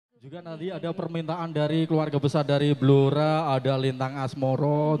Juga nanti ada permintaan dari keluarga besar dari Blora, ada Lintang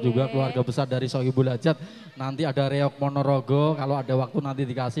Asmoro, juga keluarga besar dari Sohibul Hajat. Nanti ada Reok Monorogo, kalau ada waktu nanti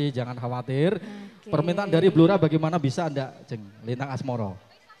dikasih, jangan khawatir. Permintaan dari Blora bagaimana bisa enggak, Jeng? Lintang Asmoro.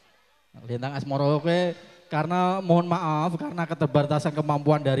 Lintang Asmoro, oke. Karena mohon maaf, karena keterbatasan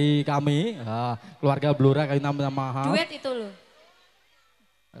kemampuan dari kami, keluarga Blora, kami minta maaf. Duet itu loh.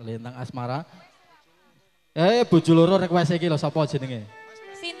 Lintang Asmara. Bojo loro request iki lho sapa jenenge?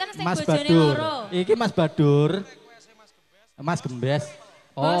 Sinten sing Mas bojone Badur. loro? Iki Mas Badur. Mas Gembes.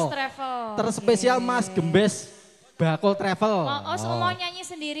 Bos Travel. Terspesial Mas Gembes Bakul Travel. Mau nyanyi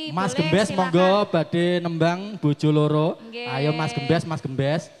sendiri. Mas boleh, Gembes silakan. monggo badhe nembang bojo loro. Nggih. Ayo Mas Gembes, Mas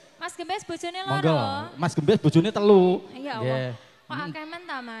Gembes. Mas Gembes bojone loro. Monggo. Mas Gembes bojone telu. Ya Allah. Kok akeh men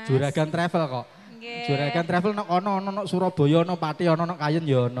ta, Mas? Juragan Travel kok. Nggih. Juragan Travel nok ono Surabaya, ono Pati, ono Kayen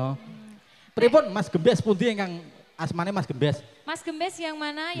ya ono. Pripun Mas Gembes pundi ingkang asmane Mas Gembes? Mas Gembes yang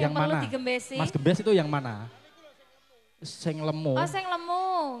mana yang perlu digembesi? Mas Gembes itu yang mana? Sing lemu. Oh, sing lemu,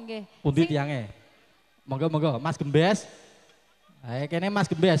 nggih. Pundi tiange? Monggo, Mas Gembes. Ayo kene Mas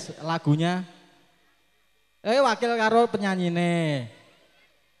Gembes, lagunya. Wakil karo penyanyine.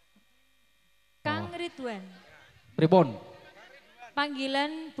 Kang Ridwan. Pripun?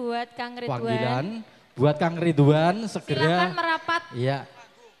 Panggilan buat Kang Ridwan. Panggilan buat Kang Ridwan segera. Silakan merapat. Iya.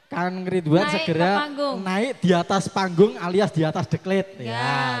 Kang Ridwan Naik segera naik di atas panggung alias di atas deklet.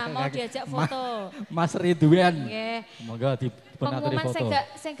 Ya, mau diajak foto. Mas Ridwan. Nggih. Monggo dipunaturi foto.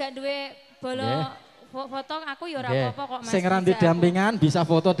 Sing gak duwe bolo foto aku ya ora apa-apa kok Mas. Sing ranti dampingan bisa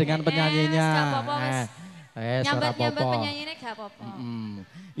foto dengan penyanyinya. Nyambat-nyambat penyanyine gak apa-apa.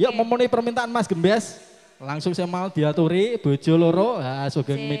 Yuk memenuhi permintaan Mas Gembes. Langsung saya mau diaturi bojo loro.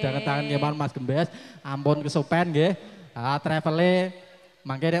 Sugeng midhanget tangan keman Mas Gembes. Ampun kesupen nggih. Travele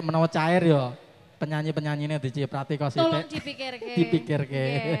mangke nek menawa cair ya penyanyi-penyanyine diciprati kok sithik. Tolong dipikirke. Dipikirke.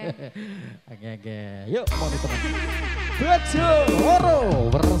 Oke. Yuk monitor. Bojo loro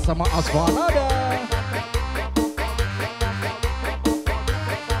bersama Aswa.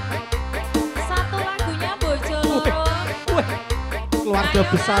 Satu lagunya bojo loro. Keluarga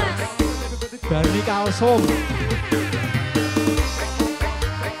besar Bani Kalsum.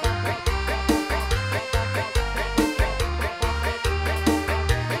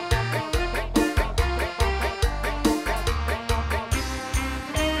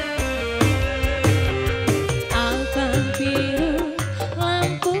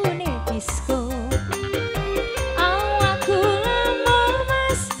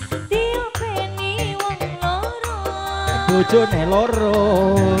 Bojone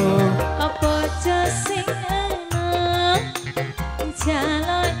loro bojo sing enak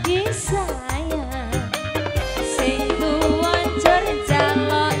jaluk disayang sing tuwa njur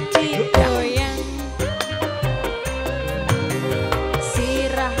jaluk digoyang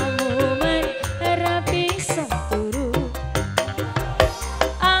sirahmu men ora bisa turu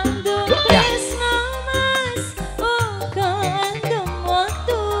andung tresno mas uga andung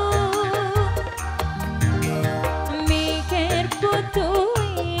waktu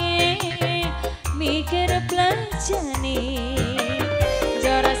mikir belanjani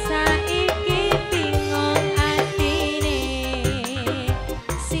jara saiki bingung atine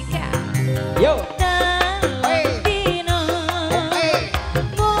sikap yo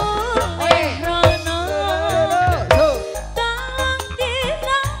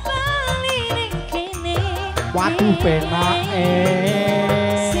waduh penake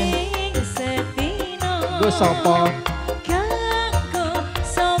sing setino ku sapa kanggo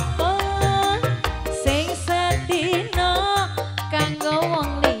sapa sing setino kanggo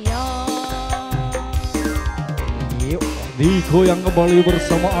wong liya yuk digoyang kembali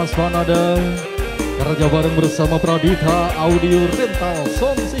bersama Asfanada kerja bareng bersama Pradita Audio Rental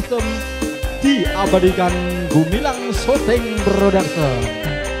Sound System diabadikan Gumilang Shooting Production.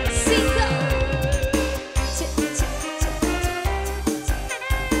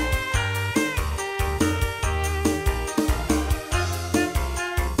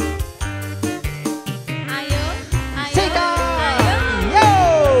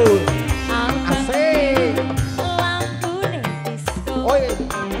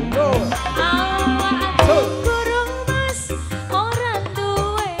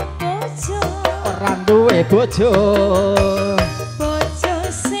 Duwe bojo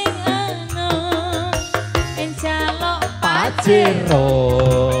sing ana njaluk pajero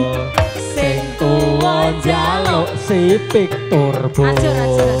sing tuwa njaluk sipik turbo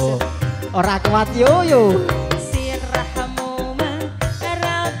ora kuat yo sirahmu mah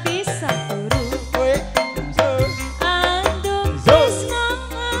ora bisa turu andung tresno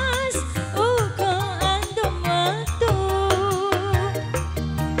mas uga andung watu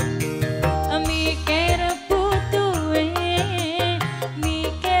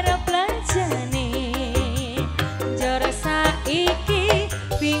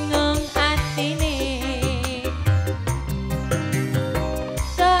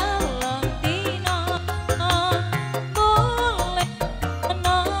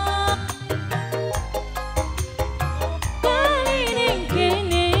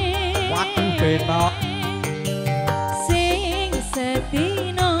penak. Sing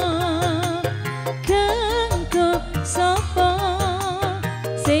setino kanggo sapa,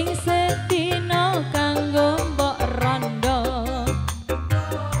 sing setino kanggo mbok rondo,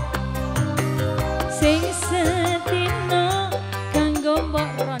 sing setino kanggo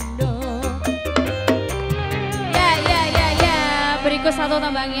mbok rondo. Ya, berikut satu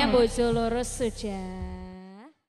tambangnya bojo loro sudah.